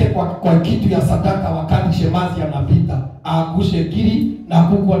aweke kwa kitu ya sadaka, wakati shemazi anapita aangushe kili na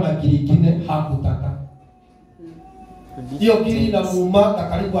kuku na kili kingine hakutaka. Hiyo kili inamuuma,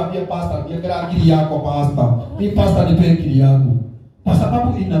 karibu ambie pastor, niwekea kili yako pastor. Mimi pastor nipe kili yangu. Kwa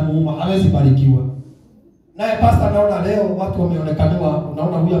sababu inamuuma, hawezi barikiwa. Naye pastor naona leo watu wameonekaniwa,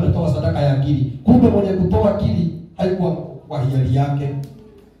 unaona huyu ametoa sadaka ya kili. Kumbe mwenye kutoa kili haikuwa kwa hiari yake.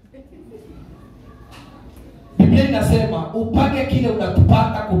 Biblia inasema upange kile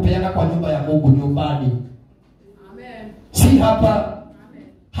unatupata kupeana kwa nyumba ya Mungu nyumbani. Amen. Si hapa. Amen.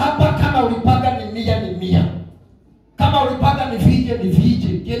 Hapa kama ulipanga ni 100 ni 100. Kama ulipanga ni vije ni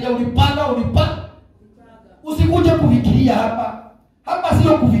vije. Kile ulipanga. Usikuje kufikiria hapa. Hapa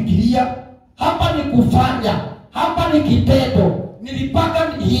sio kufikiria. Hapa ni kufanya. Hapa ni kitendo.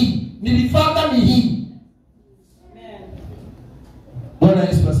 Nilipanga ni hii. Nilifanya ni hii. Amen. Bwana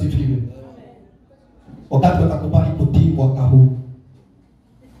Yesu asifiwe. Wakati watakubali kutii mwaka huu,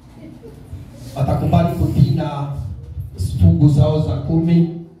 watakubali kutii na fungu zao za 10.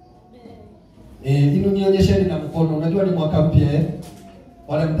 Inu nionyesheni na mkono. Unajua ni mwaka mpya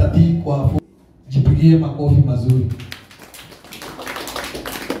wale mtatii kwa jipigie makofi mazuri.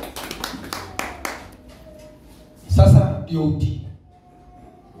 Sasa ndio utii.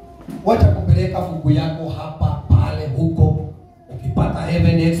 Wacha kupeleka fungu yako hapa pale huko. Ukipata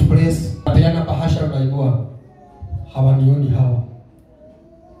Heaven Express, patiana bahasha unainua. Hawanioni hawa.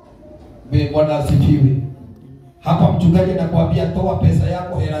 Bwana asifiwe. Hapa mchungaji anakuambia toa pesa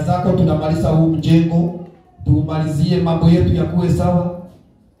yako, hela zako, tunamaliza huu mjengo, tumalizie mambo yetu ya kuwe sawa.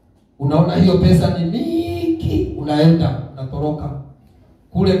 Unaona hiyo pesa ni mingi, unaenda, unatoroka.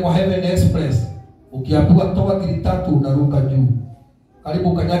 Kule kwa Heaven Express, ukiambiwa toa 3 unaruka juu.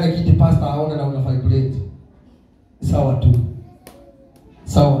 Karibu kanyaga kiti pastor aone na una vibrate. Sawa tu.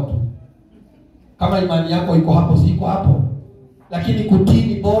 Sawa tu. Kama imani yako iko hapo, si iko hapo. Lakini kutii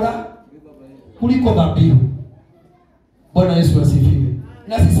ni bora kuliko dhabihu. Bwana Yesu asifiwe.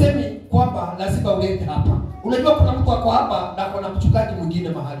 Na sisemi kwamba lazima ulete hapa. Unajua kuna mtu wako hapa na kuna mchungaji mwingine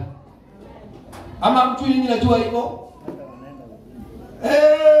mahali. Ama mtu yini najua hivyo?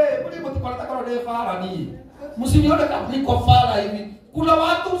 Mbona mtapata kama ndio fara ni? Msinione kama niko fara hivi. Kuna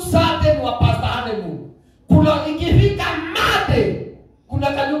watu sate ni wapastane Mungu. Kuna ikifika mate, kuna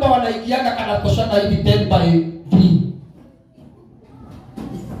kanyumba wanaikianga kanatoshana hivi 10 by 3.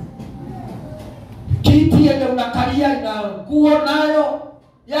 Kiti yenye unakalia ina nguo nayo,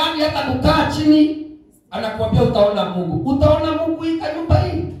 yani hata kukaa chini anakuambia utaona Mungu. Utaona Mungu hii kanyumba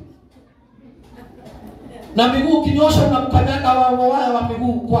hii. Na miguu kinyosha unamkanyaga wa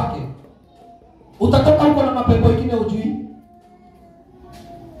miguu kwake. Utatoka huko na mapepo mengine ujui.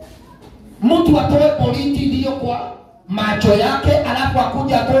 Mtu atoe politi ndio kwa macho yake, alafu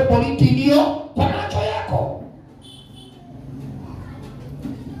akuja atoe politi ndio kwa macho yako.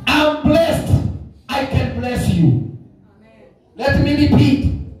 I'm blessed. I can bless you. Amen. Let me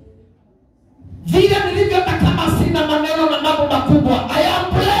repeat. Vile nilivyo kama sina maneno na mambo makubwa, I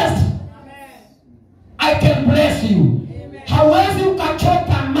am blessed. Amen. I can bless you. Amen. Hawezi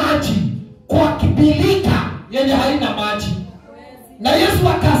ukachota maji kwa kibilika yenye haina maji. Na Yesu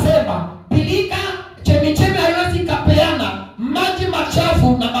akasema, bilika chemichemi haiwezi kapeana maji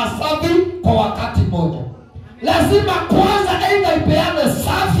machafu na masafi kwa wakati mmoja. Lazima kwanza aidha ipeane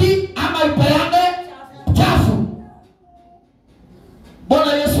safi ama ipeane chafu.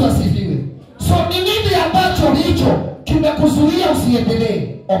 Bwana Yesu asifiwe. So ni nini ambacho hicho kimekuzuia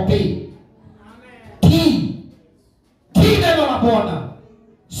obey. Tii neno la Bwana.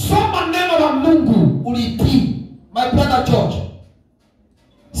 Soma neno la Mungu ulitii. My brother George,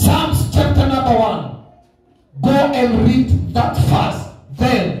 Psalms chapter number 1. Go and read that first,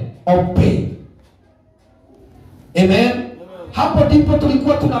 then obey. Amen. Hapo ndipo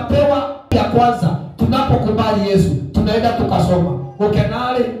tulikuwa tunapewa ya kwanza. Tunapokubali Yesu, tunaenda tukasoma.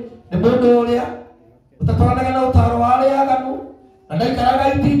 Ukenale ni mundu uria utatwanaga na utaro wale aganu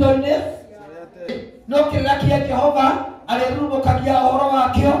ndaikaraga itindo-ini no kirakia Jehova alirumokagia uhoro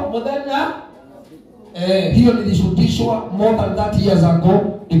wakio muthenya hiyo nilishutishwa more than 30 years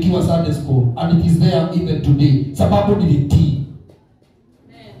ago nikiwa Sunday school, and it is there even today, sababu nilitii.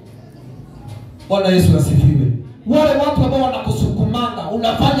 Bwana Yesu asifiwe. Wale watu ambao wanakusukumanga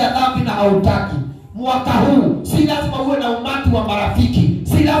unafanya dhambi na hautaki, mwaka huu si lazima uwe na umati wa marafiki,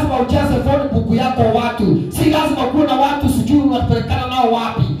 si lazima ujaze phone book yako watu, si lazima uwe na watu sijui unapelekana nao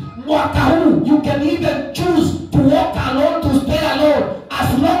wapi. Mwaka huu you can even choose to walk alone, to stay alone,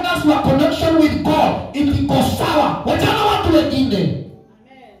 as long as your connection with God iko sawa. Wachana watu wengine.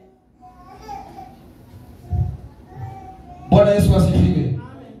 Bwana Yesu asifiwe.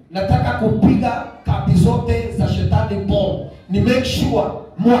 Nataka kupiga kambi zote za shetani bomb. Ni make sure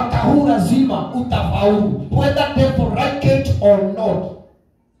mwaka huu lazima utafaulu, whether devil like it or not.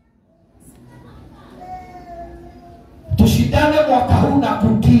 Tushindane mwaka huu na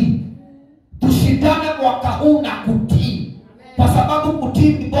kutii. Tushindane mwaka huu na kutii. Kwa sababu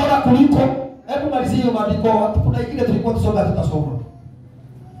kutii ni bora kuliko. Hebu malizie maandiko. Kuna ingine tulikuwa tusoma tutasoma.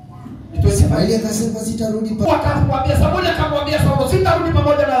 Samueli akasema sitarudi akamwambia Samueli akamwambia Saulo sitarudi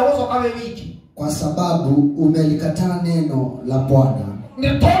pamoja na Yehoshua kawe wiki. Kwa sababu umelikataa neno la Bwana. Ni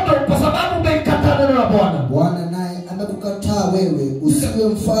tondo kwa sababu umelikataa neno la Bwana. Bwana naye amekukataa wewe usiwe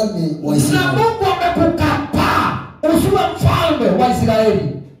mfalme wa Israeli. Na Mungu amekukataa usiwe mfalme wa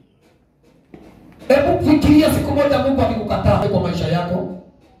Israeli. Hebu fikiria siku moja Mungu akikukataa kwa maisha yako.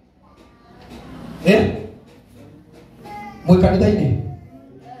 Mwekanidhaini.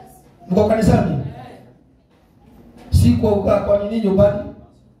 Mko kanisani? Si kwa nini nyumbani?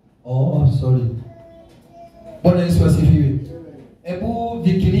 Oh, sorry. Bwana Yesu asifiwe. Hebu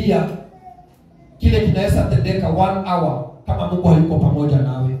fikiria kile kinaweza tendeka 1 hour kama Mungu hayuko pamoja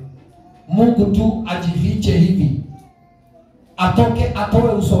nawe. Mungu tu ajifiche hivi,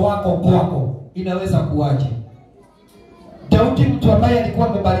 atoe uso wako kwako, inaweza kuwaje? Daudi, mtu ambaye alikuwa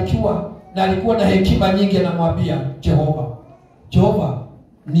amebarikiwa na alikuwa na hekima nyingi, anamwambia Jehova,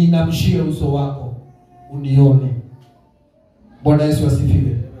 ninamshie uso wako unione. Bwana Yesu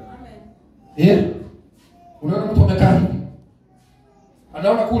asifiwe. Amen. Unaona mtu amekaa hivi,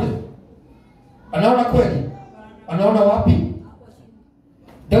 anaona kule, anaona kweli, anaona wapi?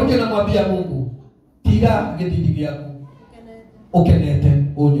 Daudi anamwambia Mungu, tira githidi giaku ukenete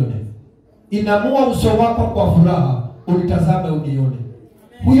unyone, inamua uso wako kwa furaha unitazame unione.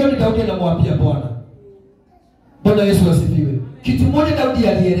 Huyo ni Daudi anamwambia Bwana. Bwana Yesu asifiwe. Kitu moja Daudi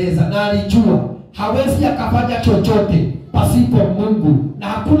alieleza na alijua hawezi akafanya chochote pasipo Mungu, na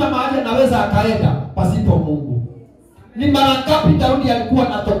hakuna mahali anaweza akaenda pasipo Mungu. Ni mara ngapi Daudi alikuwa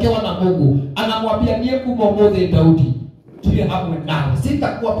anatokewa na Mungu, anamwambia niye kumomothe Daudi, tuwe hamwe nawe,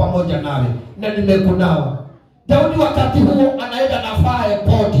 sitakuwa pamoja nawe na nimekunawa. Daudi wakati huo anaenda nafaa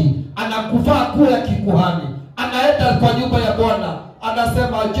body, anakuvaa kuwa ya kikuhani, anaenda kwa nyumba ya Bwana,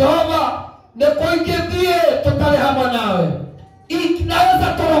 anasema Jehova nikuingizie tukale hamwe nawe.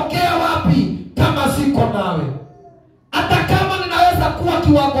 Inaweza torokea wapi kama siko nawe? Hata kama ninaweza kuwa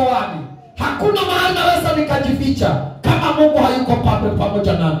kiwango wani, hakuna mahali naweza nikajificha kama Mungu hayuko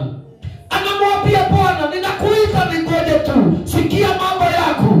pamoja nami. Anamwambia Bwana, ninakuita ningoje tu, sikia mambo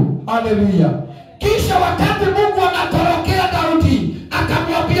yako. Haleluya. Kisha wakati Mungu anatorokea Daudi,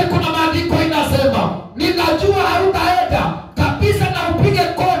 akamwambia kuna maandiko inasema, ninajua hautaenda kabisa na upige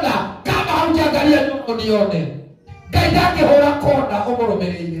kona kama haujaangalia nyuma unione. Gaidaki hora kona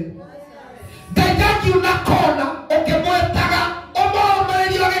umoromereire. Gaidaki unakona ukemwetaga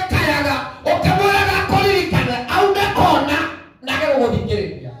umoromereire ogekayaga ukemwega kuririkana au nekona nage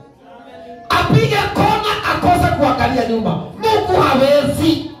guthikiria. Apige kona akose kuangalia nyuma. Mungu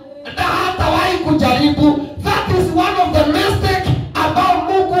hawezi na hata wahi kujaribu. That is one of the mistake ambao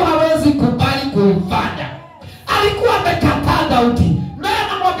Mungu hawezi kubali kuifanya. Alikuwa amekataa Daudi. Naye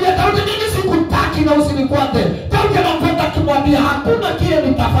anamwambia Daudi, mimi sikutaki na usinifuate. Daudi anakwenda kumwambia hakuna kile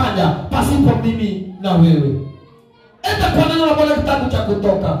nitafanya pasipo mimi na wewe. Enda kwa neno la Bwana kitabu cha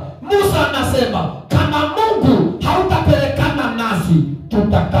Kutoka. Musa anasema kama Mungu hautapelekana nasi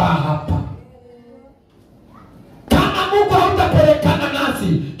tutakaa hapa. Kama Mungu hautapelekana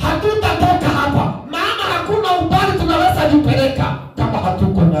nasi hatutatoka hapa. Maana hakuna umbali tunaweza jipeleka kama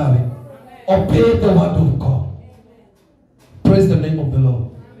hatuko obey the word of God. Praise the name of the Lord.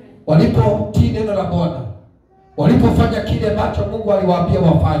 Walipotii neno la Bwana, walipofanya kile ambacho Mungu aliwaambia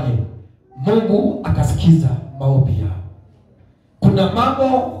wafanye, Mungu akasikiza maombi yao. Kuna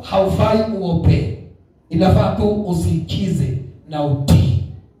mambo haufai uope, inafaa tu usikize na utii.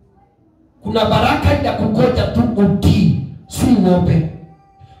 Kuna baraka inakungoja tu utii, si uope.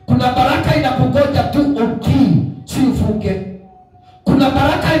 Kuna baraka inakungoja tu utii, si ufunge. Kuna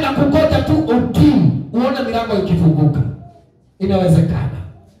baraka inakungoja tu utii, uone milango ikifunguka. Inawezekana.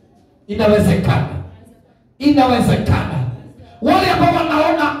 Inawezekana. Inawezekana. Wale ambao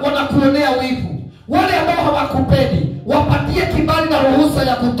wanaona wanakuonea wivu, wale ambao hawakupendi, wapatie kibali na ruhusa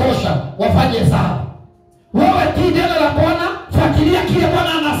ya kutosha wafanye sawa. Wewe tii neno la Bwana, fuatilia kile Bwana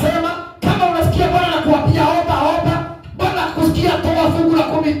anasema. Kama unasikia Bwana anakuambia omba, Bwana kusikia toa fungu la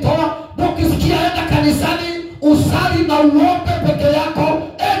 10 toa, ukisikia enda kanisani, usali na uombe peke yako,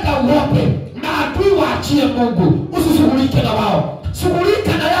 enda uombe. Na adui waachie Mungu, usishughulike na wao.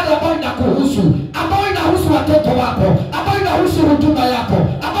 Shughulika na yale ambayo inakuhusu, ambayo inahusu watoto wako, ambayo inahusu huduma yako,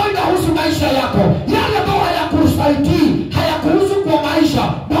 ambayo inahusu maisha yako. Yale ambayo hayakusaidii, hayakuhusu kwa maisha,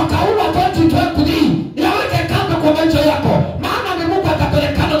 mwaka huu wa 2023 yaweke kando kwa maisha yako, maana ni Mungu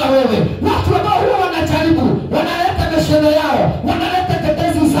atapelekana na wewe. Watu ambao huwa wanajaribu, wanaleta mishene yao, wanaleta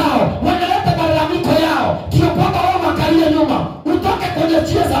tetezi zao, wanaleta malalamiko yao, sio kwamba wao wakalie nyuma. Utoke kwenye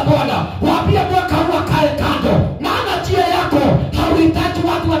njia za Bwana, waambie mwaka huu akae kando, maana njia yako hauhitaji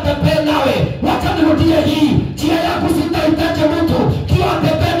watu watembee nawe. Wacha nirudie hii, njia yako sitahitaji mtu kiwa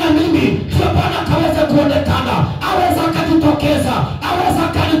atembee na mimi, sio Bwana kaweze kuonekana. Aweza akajitokeza, aweza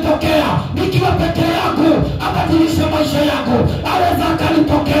akanitokea nikiwa peke yangu, abadilishe maisha yangu. Aweza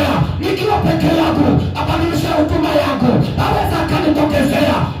akanitokea nikiwa peke yangu, abadilishe huduma yangu. Aweza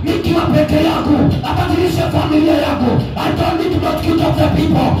akanitokezea nikiwa peke yangu, abadilishe familia yangu. I don't need not kill of the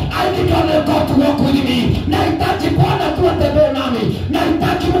people, I need only God to walk with me. Nahitaji Bwana tu atembee nami,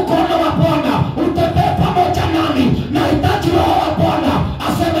 nahitaji mkono wa Bwana utembee pamoja nami, nahitaji Roho wa Bwana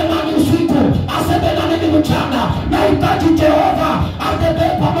aseme nami usiku, aseme nami mchana. Nahitaji Jehova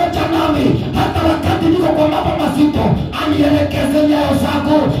atembee pamoja nami, hata wakati niko kwa mambo mazito, anielekeze nyayo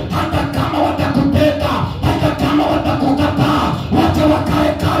zangu. Hata kama watakuteka, hata kama watakukataa, wacha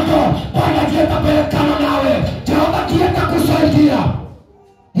wakae kando. Bwana ndiye atapelekana nawe, Jehova ndiye atakusaidia,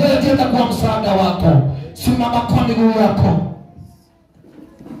 yeye ndiye atakuwa msaada wako. Simama kwa miguu yako.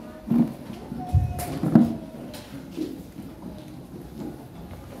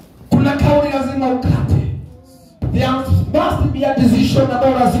 Kuna kauli lazima ukate. There must be a decision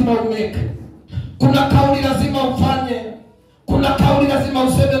ambayo lazima umeke. Kuna kauli lazima ufanye. Kuna kauli lazima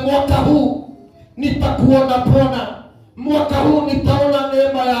useme mwaka huu nitakuona Bwana. Mwaka huu nitaona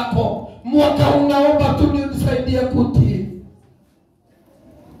neema yako. Mwaka huu naomba tu unisaidie kutii.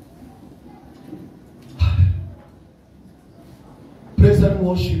 Praise and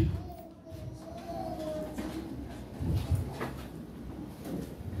worship.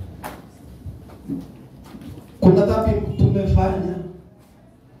 Kuna dhambi tumefanya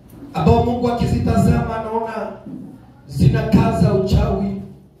ambao Mungu akizitazama anaona zinakaza uchawi.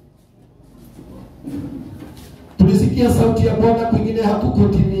 Tulisikia sauti ya Bwana, kwingine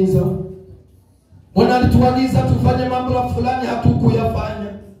hatukutimiza. Bwana alituagiza tufanye mambo fulani,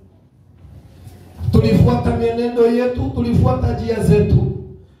 hatukuyafanya. Tulifuata mienendo yetu, tulifuata njia zetu,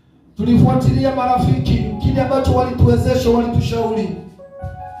 tulifuatilia marafiki, kile ambacho walituwezesha, walitushauri.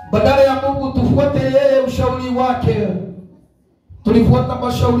 Badala ya Mungu tufuate yeye ushauri wake, tulifuata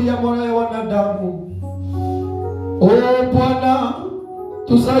mashauri ya wanadamu. Oh Bwana,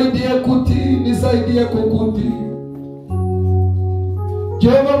 tusaidie kutii, nisaidie kukutii.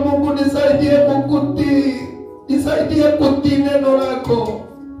 Jehova Mungu, nisaidie kukutii, nisaidie kutii neno lako.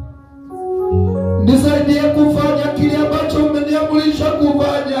 Nisaidie kufanya kile ambacho umeniamrisha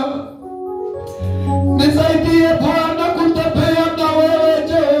kufanya. Nisaidie Bwana kutembea na wewe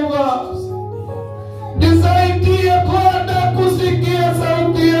Jehova. Nisaidie Bwana kusikia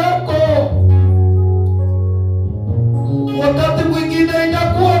sauti yako. Wakati mwingine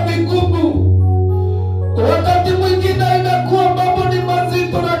inakuwa vigumu, wakati mwingine inakuwa mambo ni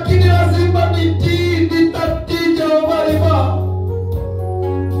mazito, lakini lazima nitii, nitatii Jehova.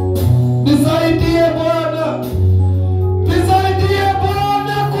 Nisaidie Bwana, nisaidie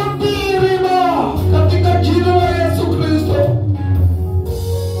Bwana kutii katika jina la Yesu Kristo.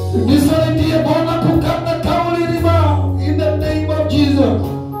 Nisaidie Bwana kukana kauli in the name of Jesus.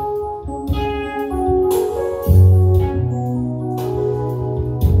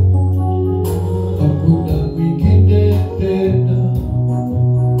 Hakuna mwingine tena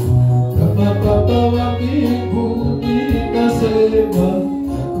kama Baba wa mbinguni, nasema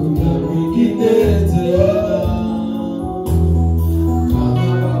hakuna mwingine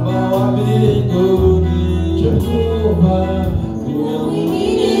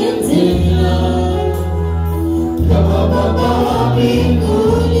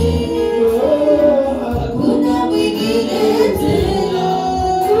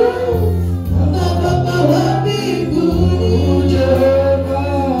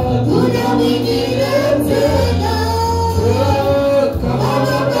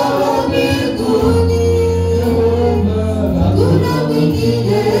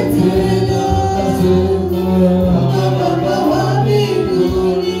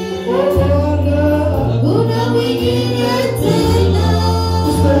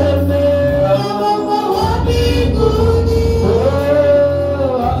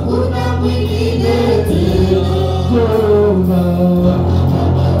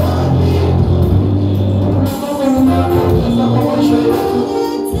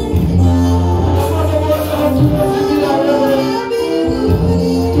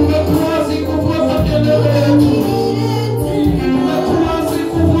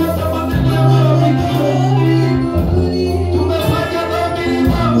Tumefanya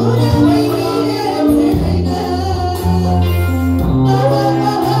dhambi